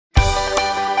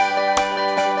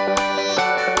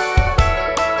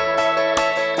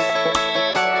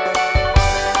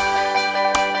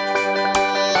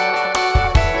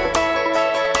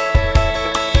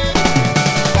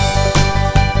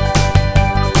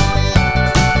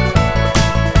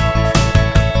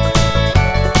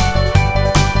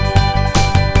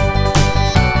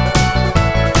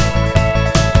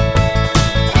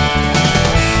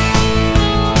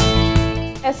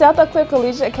South Oak Cliff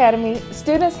Collegiate Academy,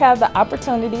 students have the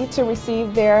opportunity to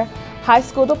receive their high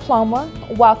school diploma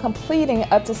while completing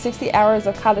up to 60 hours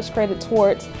of college credit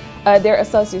towards their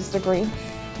associate's degree.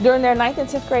 During their 9th and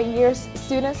 10th grade years,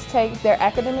 students take their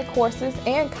academic courses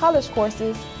and college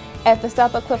courses at the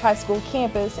South Oak Cliff High School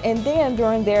campus, and then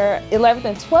during their 11th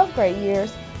and 12th grade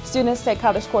years, students take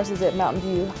college courses at Mountain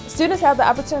View. Students have the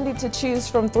opportunity to choose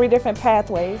from 3 different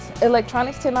pathways: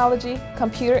 electronics technology,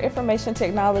 computer information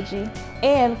technology,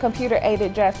 and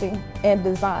computer-aided drafting and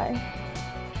design.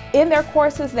 In their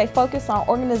courses, they focus on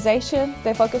organization,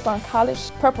 they focus on college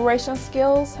preparation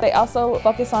skills, they also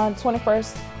focus on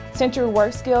 21st century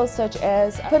work skills such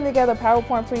as putting together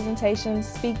PowerPoint presentations,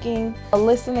 speaking,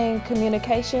 listening,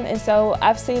 communication, and so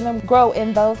I've seen them grow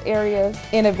in those areas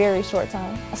in a very short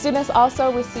time. Students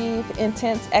also receive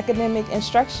intense academic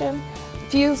instruction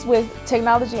fused with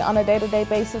technology on a day-to-day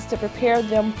basis to prepare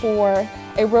them for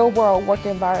a real-world work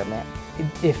environment.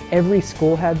 If every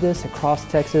school had this across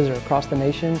Texas or across the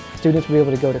nation, students would be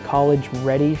able to go to college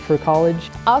ready for college.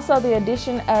 Also, the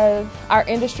addition of our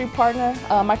industry partner,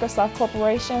 Microsoft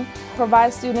Corporation,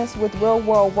 provides students with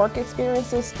real-world work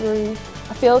experiences through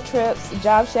field trips,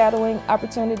 job shadowing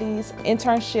opportunities,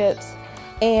 internships,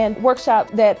 and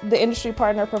workshops that the industry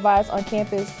partner provides on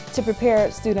campus to prepare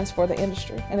students for the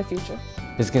industry in the future.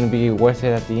 It's going to be worth it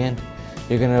at the end.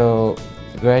 You're going to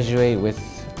graduate with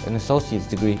an associate's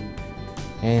degree.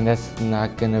 And that's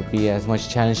not going to be as much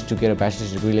challenge to get a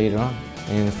bachelor's degree later on.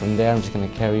 And from there, I'm just going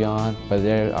to carry on. But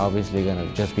they're obviously going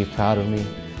to just be proud of me,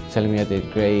 telling me I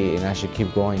did great and I should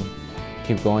keep going,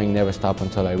 never stop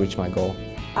until I reach my goal.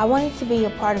 I wanted to be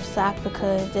a part of SOC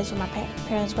because that's where my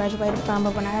parents graduated from,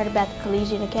 but when I heard about the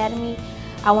Collegiate Academy,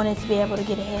 I wanted to be able to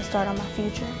get a head start on my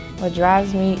future. What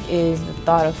drives me is the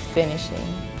thought of finishing.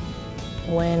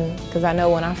 Because I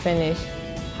know when I finish,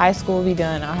 high school will be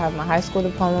done. I'll have my high school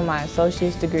diploma, my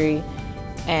associate's degree,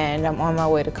 and I'm on my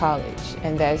way to college.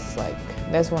 And that's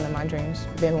one of my dreams,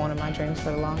 been one of my dreams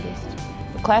for the longest.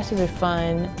 The classes are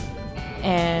fun,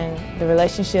 and the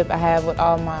relationship I have with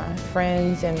all my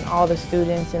friends and all the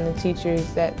students and the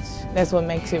teachers, that's what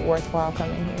makes it worthwhile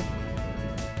coming here.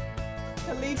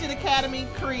 Collegiate Academy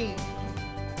Creed.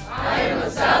 I am a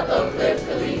South Oak Cliff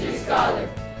Collegiate Scholar.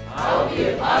 I will be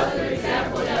a positive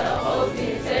example that upholds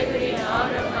the integrity and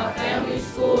honor of my family,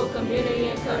 school, community,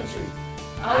 and country.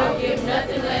 I will give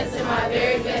nothing less than my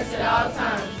very best at all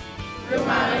times. Through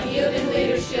my unyielding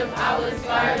leadership, I will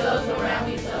inspire those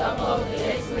around me to uphold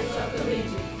the excellence of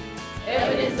Collegiate.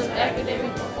 Evidence of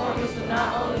academic performance will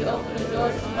not only open the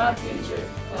doors for my future,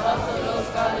 but also those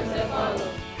scholars that follow.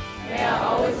 May I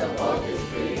always uphold this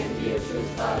creed and be a true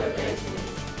scholar of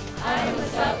excellence. I am a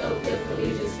South Oak Cliff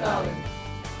Collegiate Scholar.